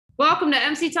Welcome to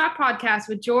MC Talk Podcast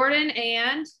with Jordan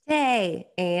and Tay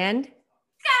and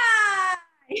Sky.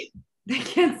 I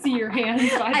can't see your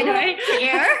hands, by the way. I don't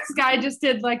care. Sky just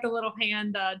did like the little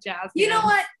hand jazz. You know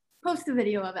hands. what? Post a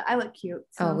video of it. I look cute.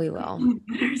 So. Oh, we will.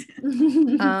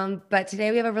 But today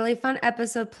we have a really fun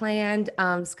episode planned.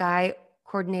 Sky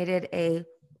coordinated a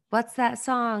 "What's That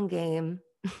Song" game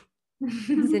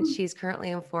since she's currently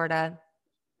in Florida.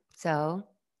 So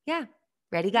yeah,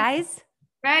 ready, guys?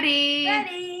 Ready.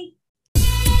 Ready.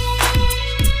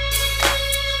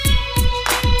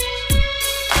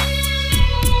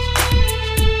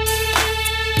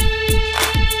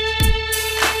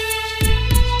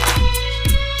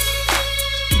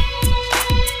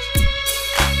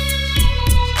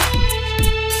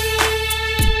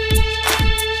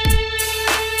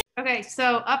 Okay,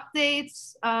 so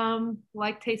updates.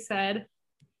 Like Tay said,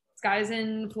 Sky's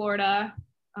in Florida.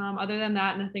 Other than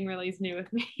that, nothing really is new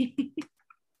with me.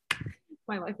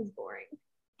 My life is boring.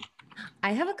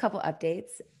 I have a couple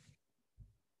updates.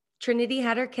 Trinity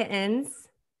had her kittens.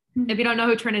 If you don't know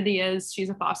who Trinity is, she's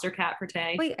a foster cat for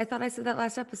Tay. Wait, I thought I said that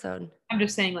last episode. I'm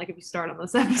just saying, like, if you start on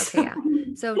this episode. Okay,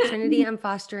 yeah. So Trinity, I'm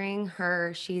fostering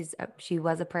her. She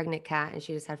was a pregnant cat and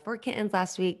she just had 4 kittens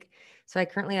last week. So I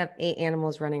currently have 8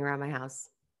 animals running around my house.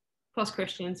 Plus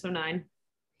Christian, so 9.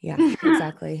 Yeah,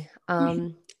 exactly.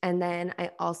 And then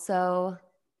I also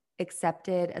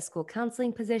accepted a school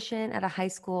counseling position at a high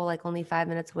school, like only 5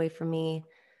 minutes away from me.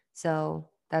 So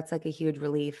that's like a huge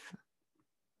relief.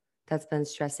 That's been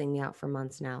stressing me out for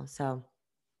months now. So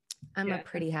I'm a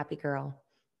pretty happy girl.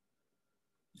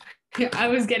 Yeah, I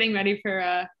was getting ready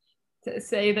for to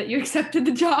say that you accepted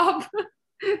the job.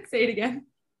 Say it again.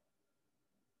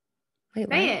 Wait,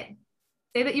 Say what? it.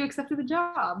 Say that you accepted the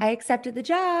job. I accepted the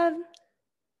job.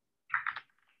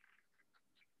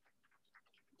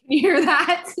 Can you hear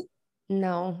that?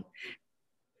 No.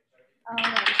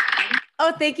 Oh,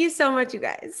 Oh, thank you so much, you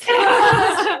guys.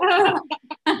 I'm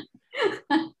gonna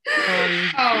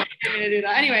do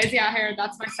that. Anyways, yeah, here,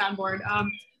 that's my soundboard.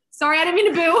 Sorry, I didn't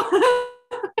mean to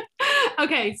boo.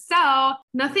 Okay, so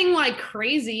nothing like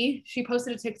crazy. She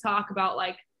posted a TikTok about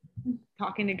like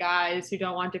talking to guys who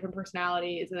don't want different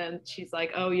personalities, and then she's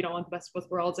like, "Oh, you don't want the best of both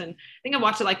worlds." And I think I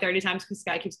watched it like 30 times because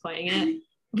Sky keeps playing it.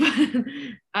 But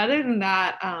other than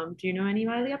that, do you know any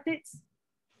Miley updates?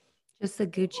 Just the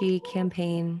Gucci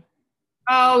campaign.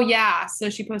 Oh yeah, so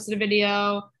she posted a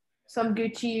video, some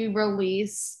Gucci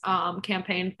release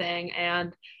campaign thing,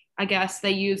 and I guess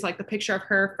they used like the picture of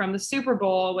her from the Super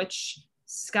Bowl, which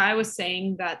Sky was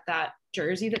saying that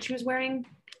jersey that she was wearing,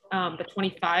 the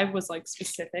 25 was like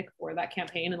specific for that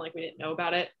campaign, and like we didn't know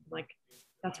about it. Like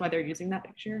that's why they're using that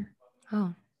picture.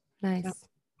 Oh, nice.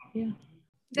 Yeah.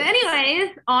 So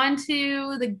anyways, on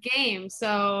to the game.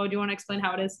 So do you want to explain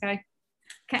how it is, Sky?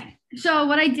 Okay. So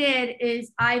what I did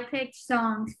is I picked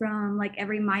songs from like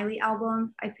every Miley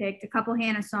album. I picked a couple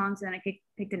Hannah songs, and I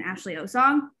picked an Ashley O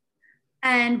song.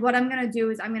 And what I'm going to do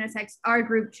is I'm going to text our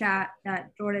group chat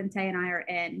that Jordan, Tay, and I are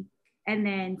in. And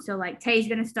then, so like Tay's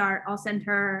going to start. I'll send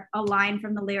her a line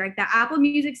from the lyric that Apple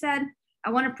Music said.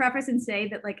 I want to preface and say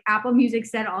that like Apple Music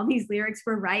said all these lyrics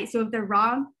were right. So if they're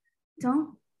wrong,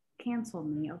 don't cancel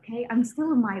me, okay? I'm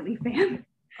still a Miley fan.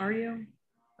 Are you?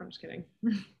 I'm just kidding.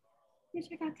 Bitch,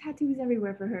 I got tattoos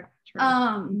everywhere for her.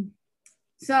 True.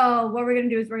 So what we're gonna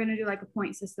do is we're gonna do like a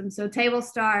point system. So Tay will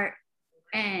start,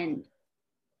 and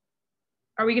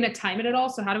Are we gonna time it at all?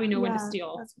 So how do we know when to yeah,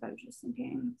 steal? that's what I was just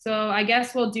thinking. So I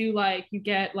guess we'll do like you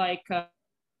get like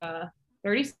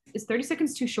 30. Is 30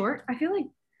 seconds too short? I feel like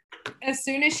as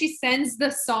soon as she sends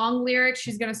the song lyric,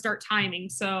 she's gonna start timing.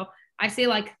 So I say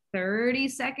like 30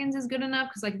 seconds is good enough,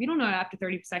 because like if you don't know it after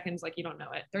 30 seconds, like you don't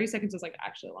know it. 30 seconds is like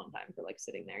actually a long time for like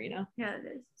sitting there, you know? Yeah, it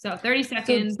is. So 30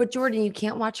 seconds. But Jordan, you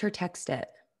can't watch her text it.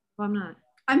 Well, I'm not.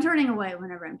 I'm turning away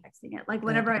whenever I'm texting it. Like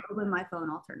whenever I open my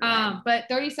phone, I'll turn away. But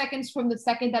 30 seconds from the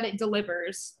second that it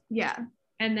delivers. Yeah.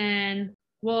 And then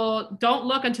don't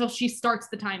look until she starts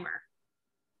the timer.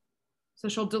 So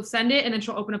she'll send it, and then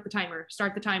she'll open up the timer.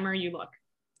 Start the timer, you look.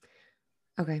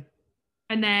 Okay.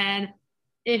 And then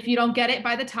if you don't get it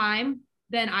by the time,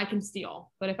 then I can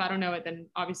steal. But if I don't know it, then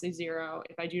obviously 0.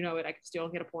 If I do know it, I can still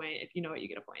get a point. If you know it, you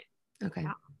get a point. Okay.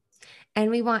 Yeah. And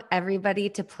we want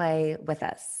everybody to play with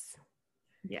us.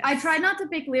 Yes. I tried not to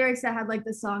pick lyrics that had like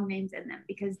the song names in them,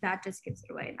 because that just gives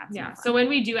it away. And that's Yeah. not fun. So when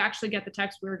we do actually get the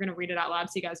text, we're going to read it out loud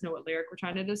so you guys know what lyric we're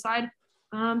trying to decide.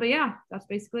 But yeah, that's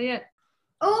basically it.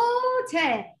 Oh,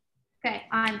 Tay. Okay,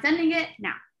 I'm sending it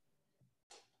now.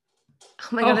 Oh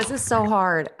my God, this is so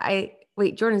hard.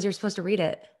 Wait, Jordan, you're supposed to read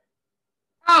it.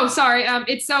 Oh, sorry.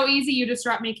 It's so easy. You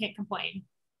disrupt me. Can't complain.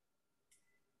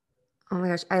 Oh my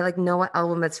gosh, I like know what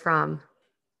album it's from.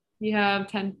 You have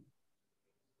 10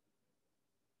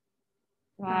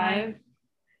 5,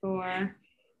 4, I'm not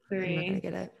 3, gonna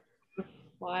get it.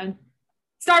 1.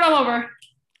 Start all over.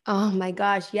 Oh my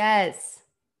gosh, yes.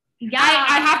 Yeah.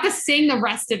 I have to sing the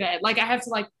rest of it. Like I have to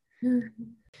like.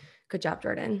 Good job,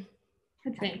 Jordan.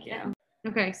 Thank you.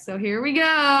 Okay, so here we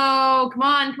go. Come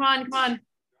on, come on, come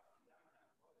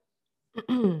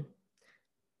on.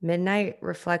 Midnight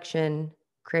reflection,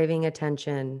 craving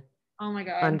attention, Oh my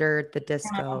God. under the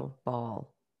disco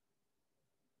ball.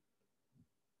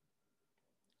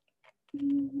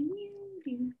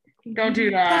 Don't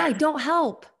do that. Guy, don't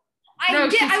help. No, I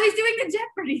was doing the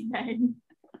Jeopardy thing.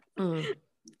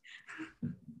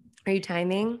 Are you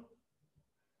timing?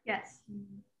 Yes.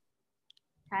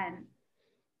 10.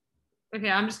 Okay,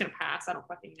 I'm just gonna pass. I don't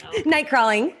fucking know. Night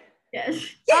crawling. Yes.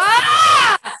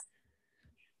 Ah!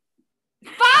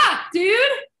 Fuck, dude.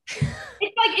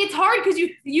 It's like it's hard because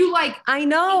you like I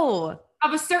know.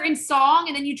 have a certain song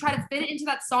and then you try to fit it into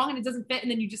that song and it doesn't fit and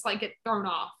then you just like get thrown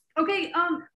off. Okay.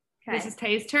 Okay. This is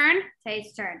Tay's turn.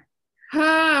 Tay's turn.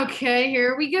 Okay,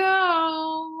 here we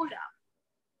go.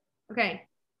 Okay.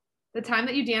 The time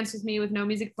that you danced with me with no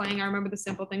music playing, I remember the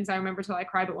simple things I remember till I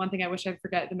cry, but one thing I wish I'd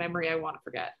forget, the memory I want to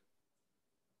forget.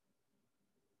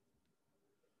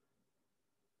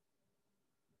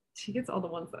 She gets all the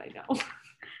ones that I know.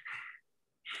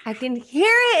 I can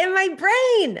hear it in my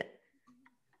brain.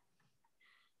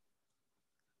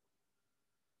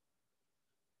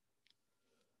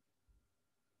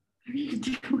 What are you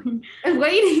doing? I'm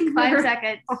waiting. 5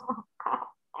 seconds.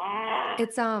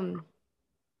 It's how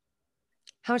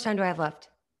much time do I have left?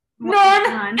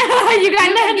 None. You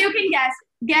got none. You can guess.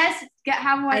 Guess. Get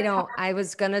how much. I don't. I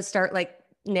was gonna start like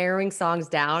narrowing songs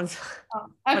down.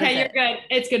 Okay, you're good.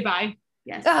 It's goodbye.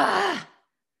 Yes. Ah!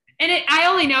 And I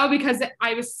only know because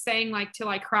I was saying like till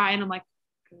I cry and I'm like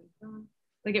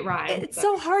it rhymes. It's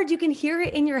so hard. You can hear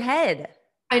it in your head.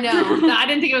 I know. I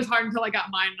didn't think it was hard until I got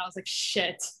mine and I was like,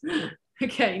 shit.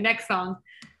 Okay, next song.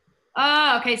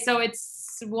 Okay, so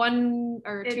it's 1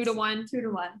 or 2 to 1. 2 to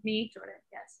 1. Me. Jordan.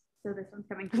 Yes. So this one's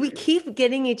coming. We keep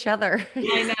getting each other.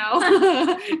 I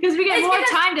know. Because we get It's more because-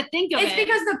 time to think of It's it.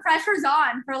 because the pressure's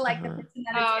on for like the person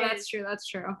that Oh, it's that's true. That's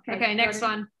true. Okay, Okay, next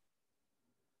Jordan. one.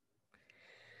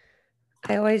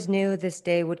 I always knew this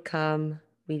day would come.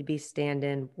 We'd be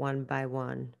standing one by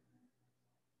one.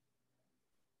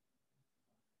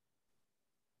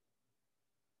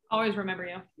 Always remember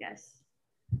you. Yes.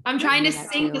 I'm trying to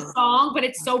That sing the too. song, but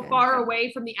it's so Okay. far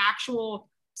away from the actual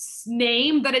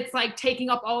name that it's like taking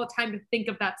up all the time to think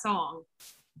of that song.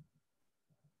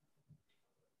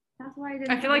 That's why I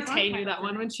didn't. I feel know like the Tay song knew that titles.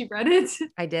 one when she read it.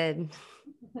 I did.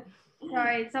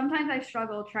 Sorry. Sometimes I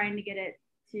struggle trying to get it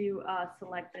to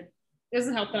selected. It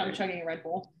doesn't help that I'm chugging a Red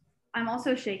Bull. I'm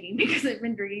also shaking because I've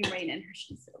been drinking rain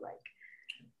energy, so like,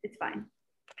 it's fine.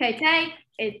 Okay, Tay,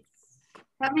 it's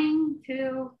coming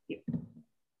to you.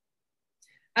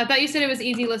 I thought you said it was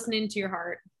easy listening to your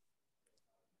heart.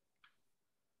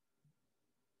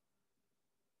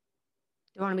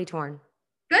 Don't want to be torn.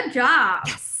 Good job.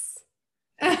 Yes.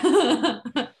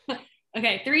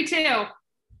 Okay, 3, 2.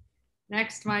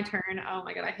 Next, my turn. Oh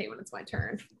my God, I hate when it's my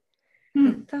turn.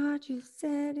 I thought you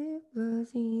said it was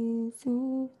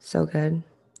easy. So good.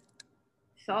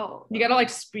 So You gotta like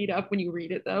speed up when you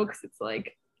read it though, because it's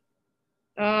like,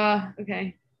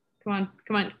 okay. Come on,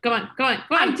 come on, come on, come on,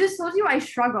 come I on. just told you I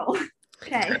struggle.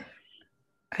 Okay.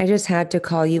 I just had to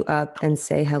call you up and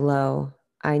say hello.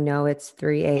 I know it's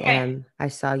 3 a.m. I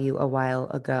saw you a while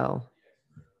ago.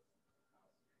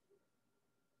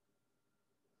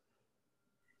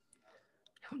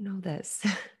 I don't know this.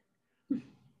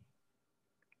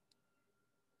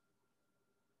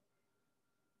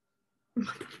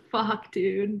 Fuck,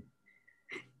 dude.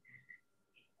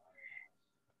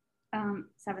 7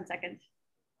 seconds.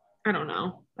 I don't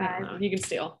know. I don't 5. know. You can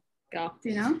steal. Go. Do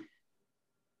you know?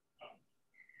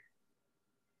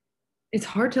 It's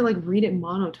hard to like read it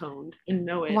monotoned and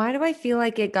know it. Why do I feel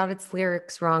like it got its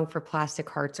lyrics wrong for Plastic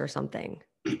Hearts or something?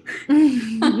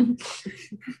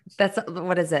 That's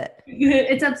what is it?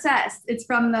 It's obsessed. It's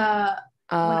from the.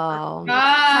 Oh,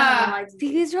 Ah.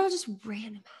 see, these are all just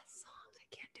random ass songs.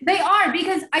 I can't do. They are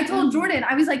because I told Jordan,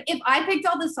 I was like, if I picked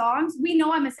all the songs, we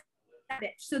know I'm a sad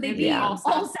bitch. So they'd be Yeah. all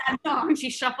sad songs. She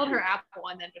shuffled her Apple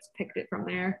and then just picked it from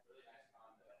there.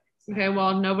 Okay,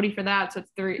 well, nobody for that, so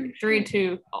it's 3,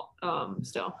 2.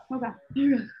 Still. Okay.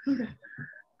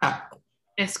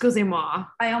 Excusez-moi.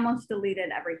 I almost deleted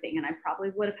everything and I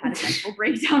probably would have had a mental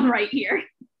breakdown right here.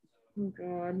 Oh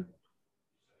God.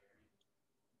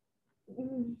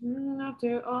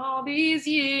 After all these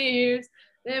years,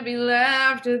 there'd be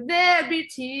laughter, there'd be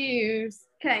tears.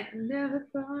 Okay. I never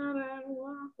thought I'd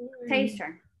walk away. Tay's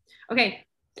turn. Okay.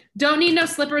 Don't need no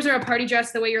slippers or a party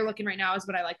dress. The way you're looking right now is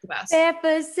what I like the best.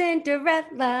 Barefoot Cinderella.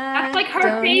 That's like her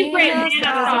Don't need favorite no Hannah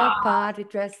slippers or song. party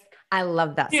dress. I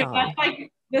love that Dude, song. that's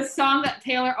like the song that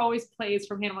Taylor always plays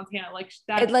from Hannah Montana. Like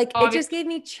that. It just gave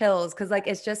me chills because like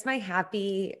it's just my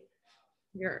happy.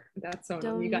 That's so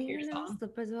Don't you got need your no song.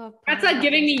 slippers or That's party like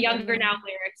giving me dress. younger now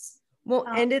lyrics. Well,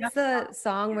 and it's the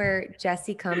song where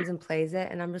Jesse comes and plays it,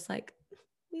 and I'm just like,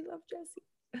 we love Jesse.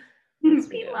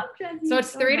 We love Jesse. So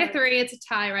it's 3-3. much. It's a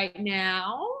tie right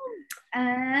now.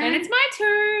 And it's my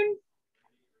turn.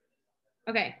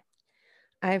 Okay.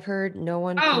 I've heard no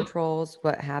one controls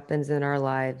what happens in our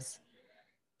lives.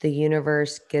 The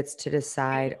universe gets to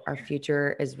decide. Our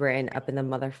future is written up in the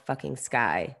motherfucking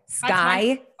sky.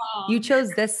 Sky? You chose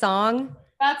this song?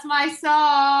 That's my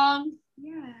song.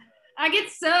 Yeah. I get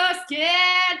so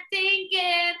scared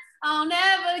thinking I'll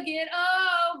never get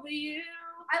over you.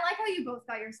 I like how you both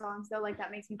got your songs though. Like that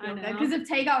makes me feel I good. know. Because if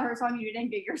Tay got her song, you didn't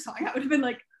get your song. I would have been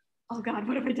like, oh God,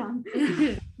 what have I done?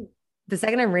 The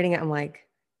second I'm reading it, I'm like,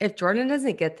 if Jordan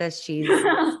doesn't get this, she's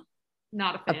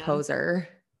Not a a fan. poser.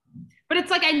 But it's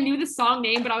like I knew the song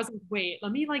name, but I was like, wait,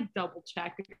 let me like double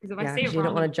check because if I say it you wrong,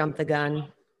 don't want to jump the gun.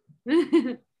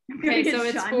 Okay, so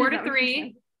it's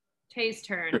 4-3. Tay's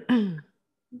turn.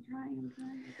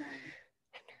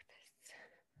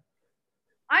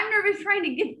 I'm nervous trying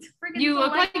to get freaking. You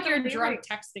look like select you're the drunk lyrics.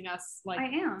 texting us like I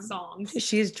am. songs,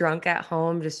 She's drunk at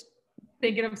home, just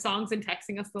thinking of songs and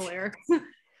texting us the lyrics.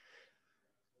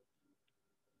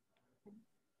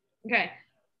 Okay.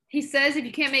 He says, if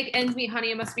you can't make ends meet,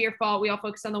 honey, it must be your fault. We all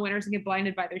focus on the winners and get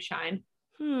blinded by their shine.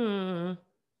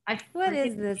 What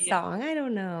is this song? I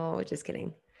don't know. Just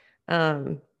kidding.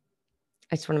 I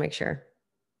just want to make sure.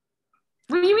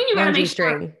 What do you mean you gotta Laundry make sure?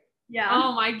 String. Yeah.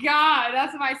 Oh my God,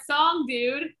 that's my song,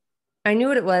 dude. I knew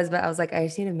what it was, but I was like, I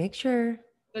just need to make sure.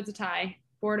 That's a tie.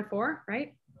 4-4,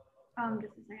 right?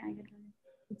 Just a second. I get it.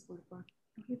 It's 4-4.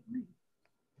 Okay, fine.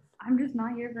 I'm just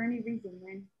not here for any reason,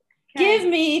 man. Give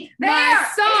me my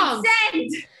song.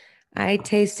 Send. I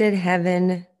tasted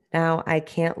heaven. Now I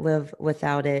can't live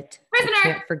without it. Prisoner. I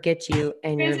can't forget you,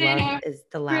 and your Prisoner. love is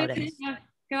the loudest.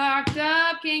 Locked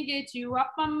up, can't get you off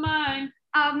my mind.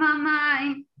 Off my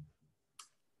mind.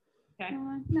 Okay.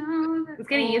 No, It's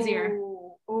getting easier.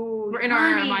 Oh, We're in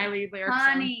our Miley lyrics.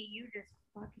 Honey, you just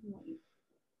fucking wait.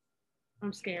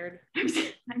 I'm scared.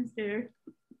 I'm scared.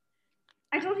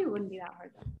 I told you it wouldn't be that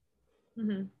hard though.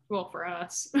 Mm-hmm. Well, for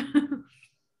us.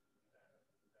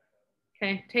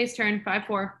 Okay, Tay's turn.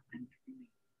 5-4.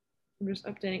 I'm just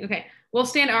updating. Okay, we'll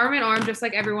stand arm in arm just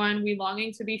like everyone. We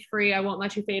longing to be free. I won't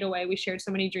let you fade away. We shared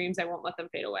so many dreams. I won't let them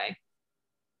fade away.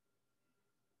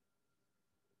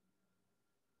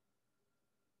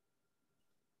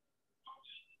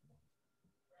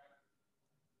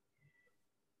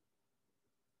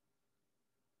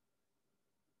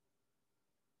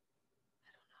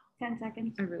 I don't know. 10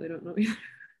 seconds. I really don't know either.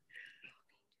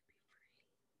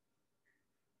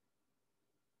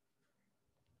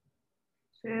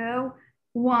 2,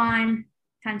 1.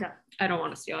 Time's up. I don't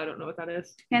want to steal. I don't know what that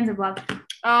is. Hands of love.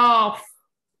 Oh,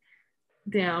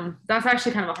 damn. That's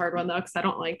actually kind of a hard one though, because I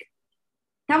don't like.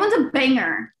 That one's a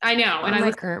banger. I know, and On I my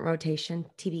was current rotation,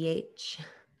 TBH.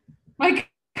 my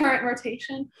current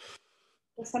rotation.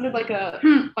 It sounded like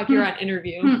like you're on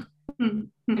interview.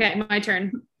 Okay, my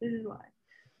turn. This is why.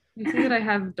 You see that I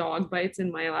have dog bites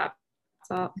in my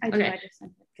laptop. I do. Okay. I just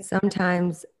sent it.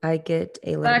 Sometimes I get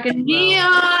a little Like a too low.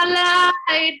 neon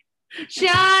light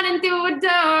shining through a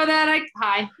door that I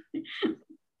hi.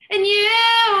 And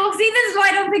you See, this is why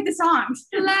I don't pick the songs.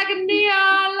 like a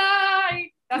neon light.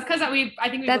 That's because I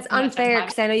think we That's listened to that 10 unfair times.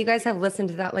 because I know you guys have listened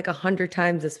to that like 100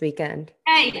 times this weekend.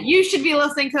 Hey, you should be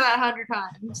listening to that 100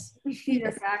 times. These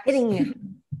are facts. Hitting you.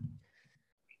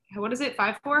 What is it?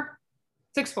 5-4? 6-4.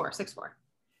 6-4.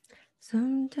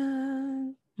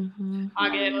 Sometimes. I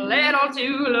get a little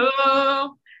too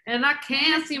low, and I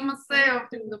can't see myself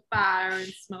through the fire and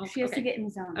smoke. She has to get in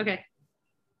the zone. Okay.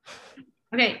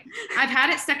 Okay. I've had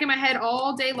it stuck in my head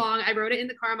all day long. I wrote it in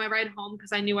the car on my ride home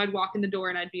because I knew I'd walk in the door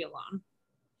and I'd be alone.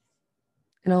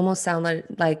 It almost sounded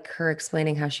like her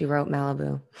explaining how she wrote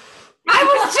Malibu. I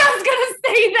was just gonna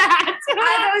say that.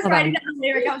 I was Hold writing on. down the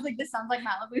lyric. I was like, this sounds like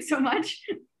Malibu so much.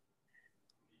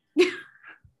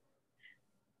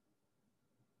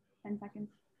 10 seconds.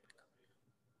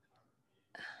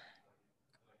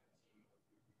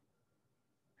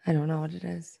 I don't know what it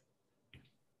is.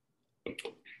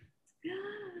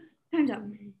 Time's up.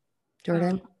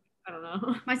 Jordan? I don't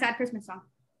know. My sad Christmas song.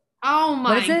 Oh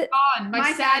my What is it? God. My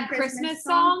sad sad Christmas Christmas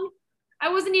song. I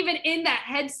wasn't even in that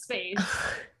headspace.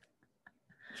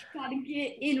 Gotta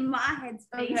get in my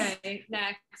headspace. Okay,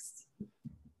 next.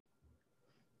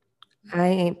 I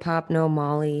ain't pop no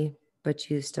Molly, but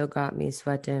you still got me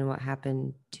sweating. What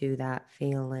happened to that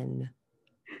feeling?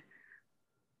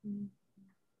 You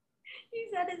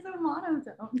said it's a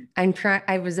monotone.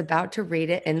 I was about to read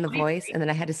it in the voice and then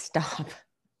I had to stop.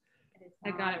 It is I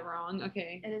not. got it wrong.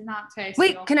 Okay. It is not. Okay.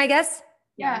 Wait, steal. can I guess?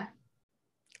 Yeah.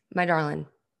 My darling.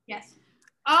 Yes.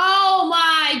 Oh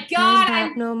my God. Ain't I'm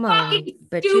pop no fucking Molly,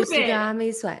 but you still stupid. got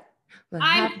me sweat. What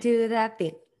I'm- happened to that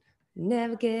feeling?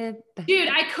 Never get back. Dude,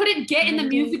 I couldn't get in the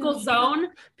musical zone,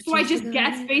 But so I you just still got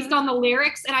guessed me based hot. on the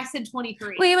lyrics, and I said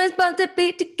 23. We were supposed to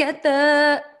be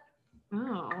together.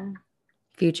 Oh.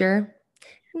 Future.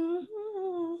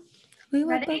 Mhm. We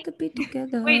were Ready? supposed to be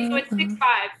together. Wait, so it's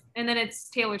 6-5, and then it's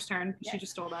Taylor's turn. She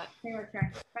just stole that. Taylor's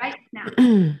turn. Right now.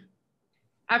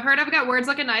 I've heard I've got words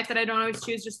like a knife that I don't always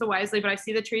choose just so wisely, but I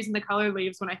see the trees and the colored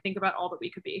leaves when I think about all that we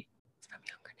could be. It's from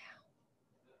Younger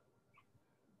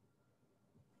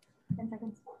Now. 10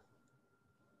 seconds.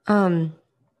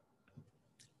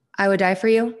 I would die for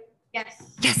you. Yes.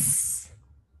 Yes.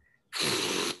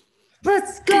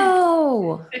 Let's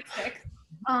go. 6-6.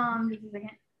 Just a second.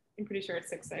 I'm pretty sure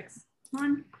it's 6-6.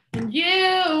 One. And you,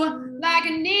 like a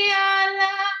neon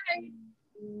light,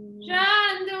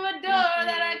 shine through a door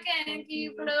that I can't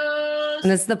keep closed.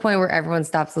 And this is the point where everyone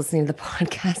stops listening to the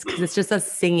podcast because it's just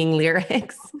us singing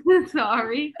lyrics.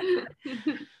 Sorry.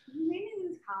 Maybe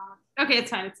this is hot. Okay, it's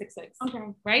fine. It's 6-6.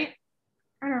 Okay. Right?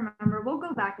 I don't remember. We'll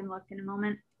go back and look in a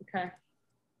moment. Okay.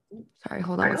 Sorry,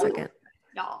 hold on one second.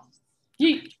 Y'all.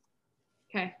 Yeet.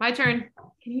 Okay, my turn.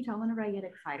 Can you tell whenever I get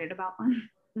excited about one?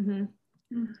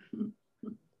 Mm-hmm.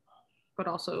 But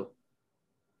also,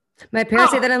 My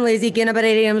parents say that I'm lazy. Getting up at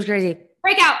 8 a.m. is crazy.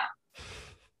 break out.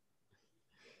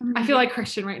 I feel like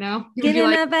Christian right now. You would be Getting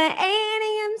like, up at 8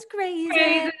 a.m. is crazy.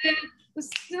 crazy. I'm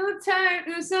so tired.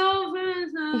 I'm so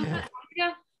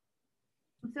yeah.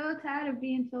 I'm so tired of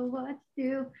being told what to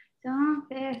do. Don't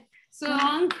fair. So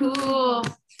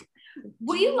uncool.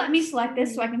 Will you let me select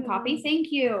this so I can copy?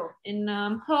 Thank you. And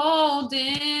I'm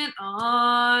holding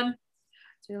on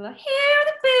till I hear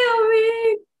the bell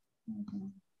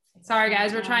ring. Sorry,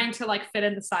 guys. We're trying to like fit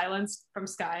in the silence from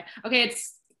Sky. Okay,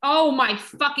 it's oh my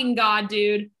fucking God,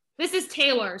 dude. This is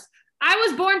Taylor's. I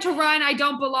was born to run. I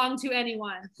don't belong to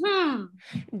anyone.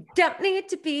 Don't need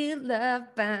to be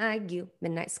loved by you.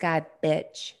 Midnight Sky,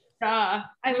 bitch. Duh.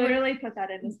 I literally put that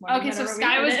in this morning. Okay, so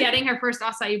Sky was getting her first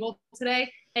acai bowl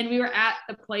today, and we were at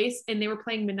the place, and they were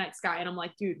playing Midnight Sky, and I'm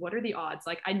like, dude, what are the odds?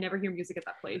 Like, I never hear music at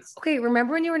that place. Okay,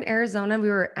 remember when you were in Arizona? We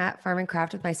were at Farm and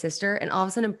Craft with my sister, and all of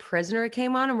a sudden, Prisoner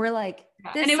came on, and we're like,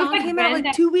 this And it was song like came out Ben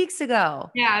like 2 weeks ago.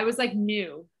 Yeah, it was like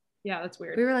new. Yeah, that's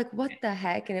weird. We were like, what the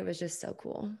heck? And it was just so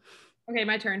cool. Okay,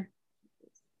 my turn.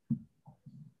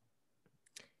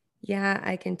 Yeah,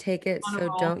 I can take it. On a So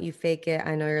roll. don't you fake it.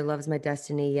 I know your love is my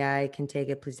destiny. Yeah, I can take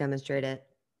it. Please demonstrate it.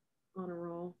 On a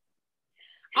roll.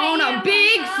 On a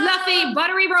big, fluffy,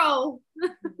 buttery roll.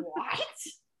 What?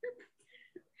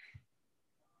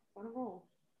 On a roll.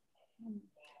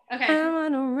 Okay. I'm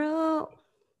on a roll.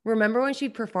 Remember when she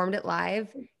performed it live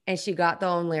and she got the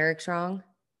own lyrics wrong?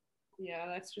 Yeah,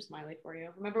 that's just Miley for you.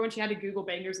 Remember when she had to Google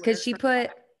bangers? Because she lyrics put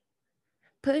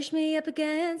push me up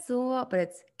against the wall, but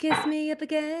it's kiss me up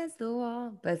against the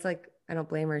wall. But it's like, I don't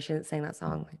blame her. She didn't sing that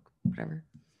song. Like, whatever.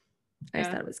 I just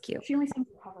Yeah. thought it was cute. She only sings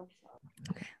the cover.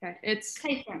 Okay. It's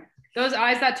Hey, friend. those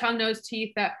eyes, that tongue, nose,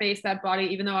 teeth, that face, that body.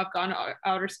 Even though I've gone to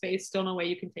outer space, still no way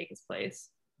you can take his place.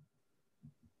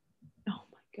 Oh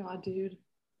my God, dude.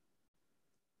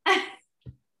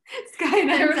 Sky and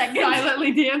I 10 were seconds.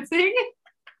 silently dancing.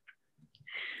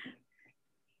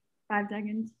 5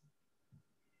 seconds.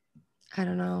 I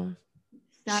don't know.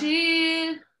 Stop.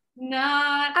 She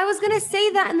not. I was going to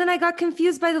say that and then I got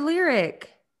confused by the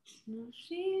lyric.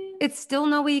 She. It's still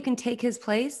no way you can take his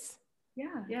place.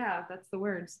 Yeah. Yeah, that's the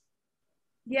words.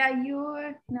 Yeah,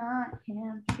 you're not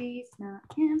him. She's not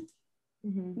him.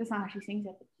 Mm-hmm. That's not how she sings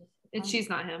it. And she's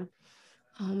not him.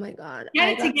 Oh my God. Get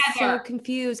I it got together. so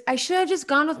confused. I should have just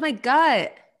gone with my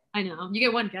gut. I know. You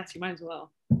get one guess. You might as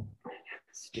well.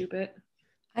 Stupid.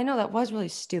 I know that was really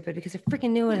stupid because I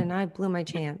freaking knew it and I blew my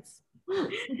chance.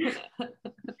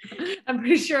 I'm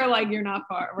pretty sure like you're not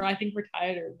far. Or I think we're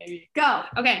tied or maybe. Go.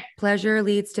 Okay. Pleasure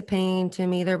leads to pain. To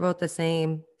me, they're both the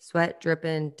same. Sweat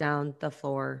dripping down the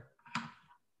floor.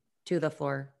 To the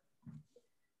floor.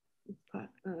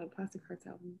 Plastic Hearts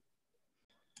album.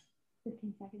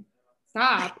 15 seconds.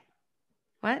 Stop.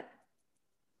 What?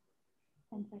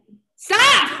 10 seconds.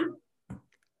 Stop.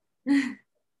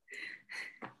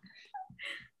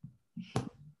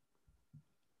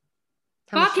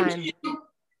 How much Fucking time?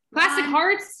 Plastic One.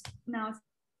 Hearts. No, it's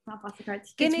not Plastic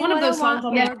Hearts. Give It's me one of what those I want, songs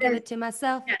on yeah, there. give it to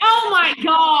myself. Oh my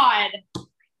God.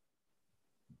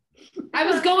 I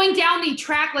was going down the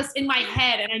track list in my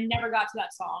head and I never got to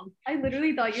that song. I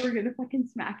literally thought you were gonna fucking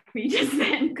smack me just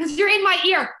then. Because you're in my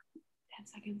ear. 10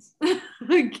 seconds.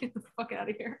 Get the fuck out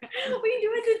of here. What are you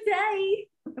doing today?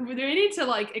 Do we need to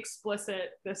like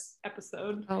explicit this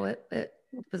episode? Oh, it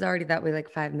was already that way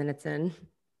like 5 minutes in.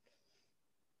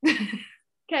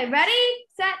 Okay, ready,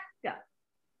 set, go.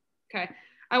 Okay.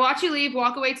 I watch you leave,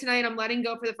 walk away tonight. I'm letting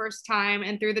go for the first time.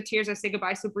 And through the tears, I say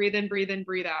goodbye. So breathe in, breathe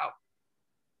out.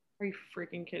 Are you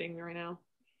freaking kidding me right now?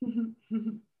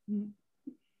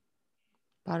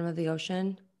 Bottom of the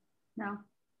ocean. No.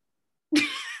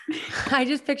 I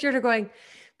just pictured her going,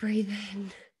 breathe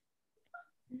in.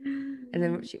 And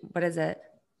then what is it?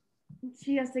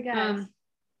 She has to guess.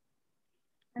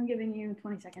 I'm giving you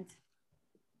 20 seconds.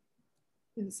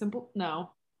 Is it simple?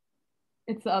 No.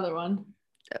 It's the other one.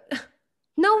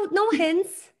 No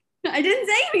hints. I didn't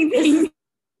say anything.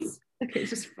 Okay,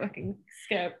 just fucking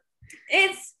skip.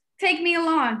 It's Take Me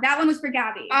Along. That one was for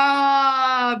Gabby.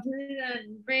 Breathe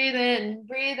in, breathe in,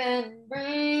 breathe in,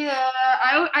 breathe.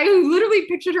 I literally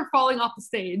pictured her falling off the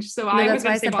stage. So No, I that's was why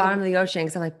I gonna say said bottom of the ocean,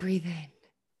 because I'm like, breathe in.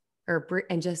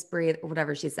 And just breathe, or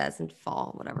whatever she says, and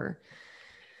fall, whatever.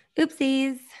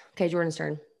 Oopsies. Okay, Jordan's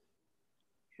turn.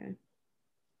 Okay.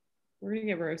 We're gonna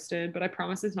get roasted, but I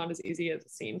promise it's not as easy as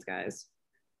it seems, guys.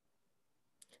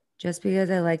 Just because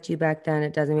I liked you back then,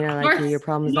 it doesn't mean I like you. Your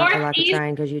problem is not a lack of Northeast-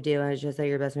 trying, because you do. And it's just that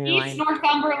you're best when you're East lying.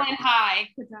 Northumberland High.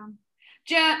 Good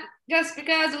job. Just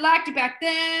because I liked you back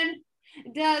then,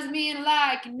 it doesn't mean I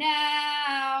like you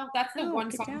now. That's the one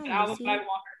good song job, of the album Lucy. that I want her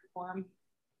to perform.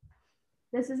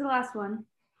 This is the last one.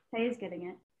 Tay is getting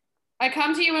it. I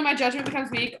come to you when my judgment becomes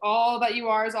weak. All that you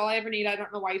are is all I ever need. I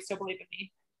don't know why you still believe in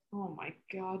me. Oh my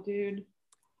God, dude.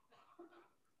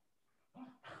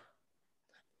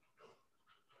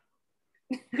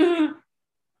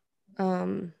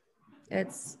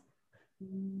 It's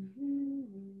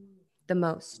the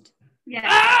most. Yeah.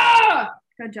 Ah!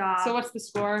 Good job. So what's the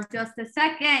score? Just a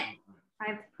second.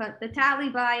 I've put the tally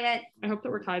by it. I hope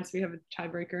that we're tied so we have a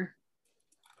tiebreaker.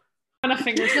 On a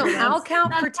finger. No, I'll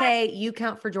count for Tay. You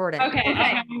count for Jordan. Okay.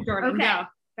 Okay. Jordan. Okay. Yeah.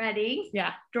 Ready?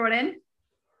 Yeah. Jordan.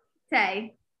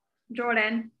 Tay.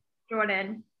 Jordan.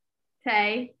 Jordan.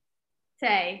 Tay.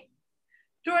 Tay.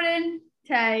 Jordan.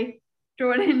 Tay.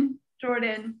 Jordan.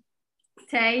 Jordan.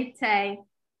 Tay. Tay.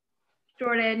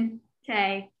 Jordan.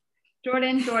 Tay.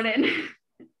 Jordan. Jordan.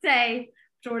 Tay.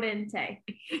 Jordan. Tay.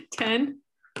 10.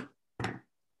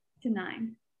 To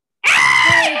 9.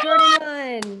 Hey, Jordan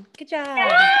won. Good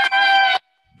job.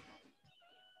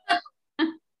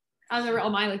 I'm a real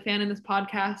Miley fan in this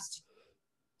podcast.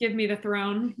 Give me the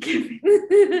throne.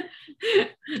 Here,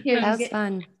 That was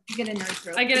fun. you get a nerd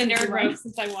rope. I get a nerd rope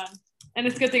since I won. And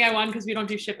it's a good thing I won because we don't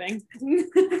do shipping.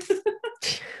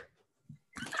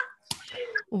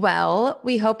 Well,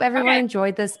 we hope everyone Okay.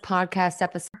 enjoyed this podcast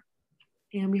episode.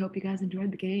 And we hope you guys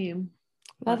enjoyed the game.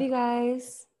 Love you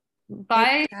guys.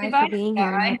 Bye. Thanks, guys, Bye. for being here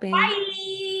and Bye. helping.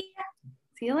 Bye.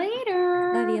 See you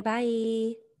later. Love you.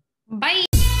 Bye. Bye.